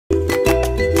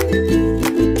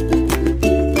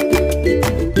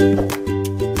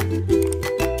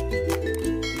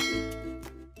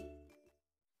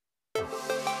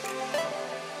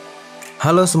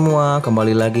Halo semua,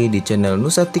 kembali lagi di channel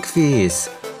Fish.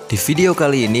 Di video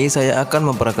kali ini saya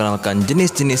akan memperkenalkan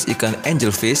jenis-jenis ikan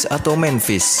Angelfish atau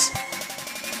Manfish.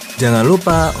 Jangan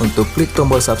lupa untuk klik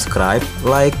tombol subscribe,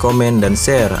 like, komen, dan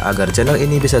share agar channel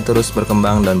ini bisa terus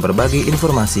berkembang dan berbagi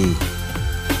informasi.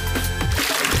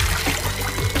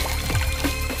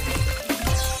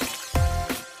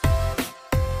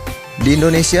 Di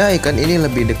Indonesia, ikan ini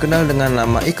lebih dikenal dengan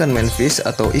nama ikan manfish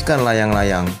atau ikan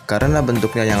layang-layang karena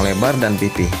bentuknya yang lebar dan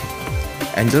pipih.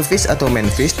 Angelfish atau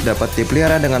manfish dapat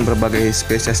dipelihara dengan berbagai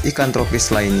spesies ikan tropis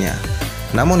lainnya.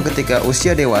 Namun ketika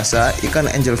usia dewasa, ikan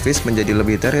angelfish menjadi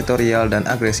lebih teritorial dan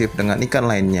agresif dengan ikan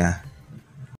lainnya.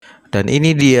 Dan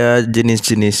ini dia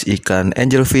jenis-jenis ikan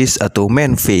angelfish atau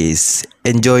manfish.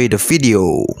 Enjoy the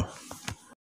video.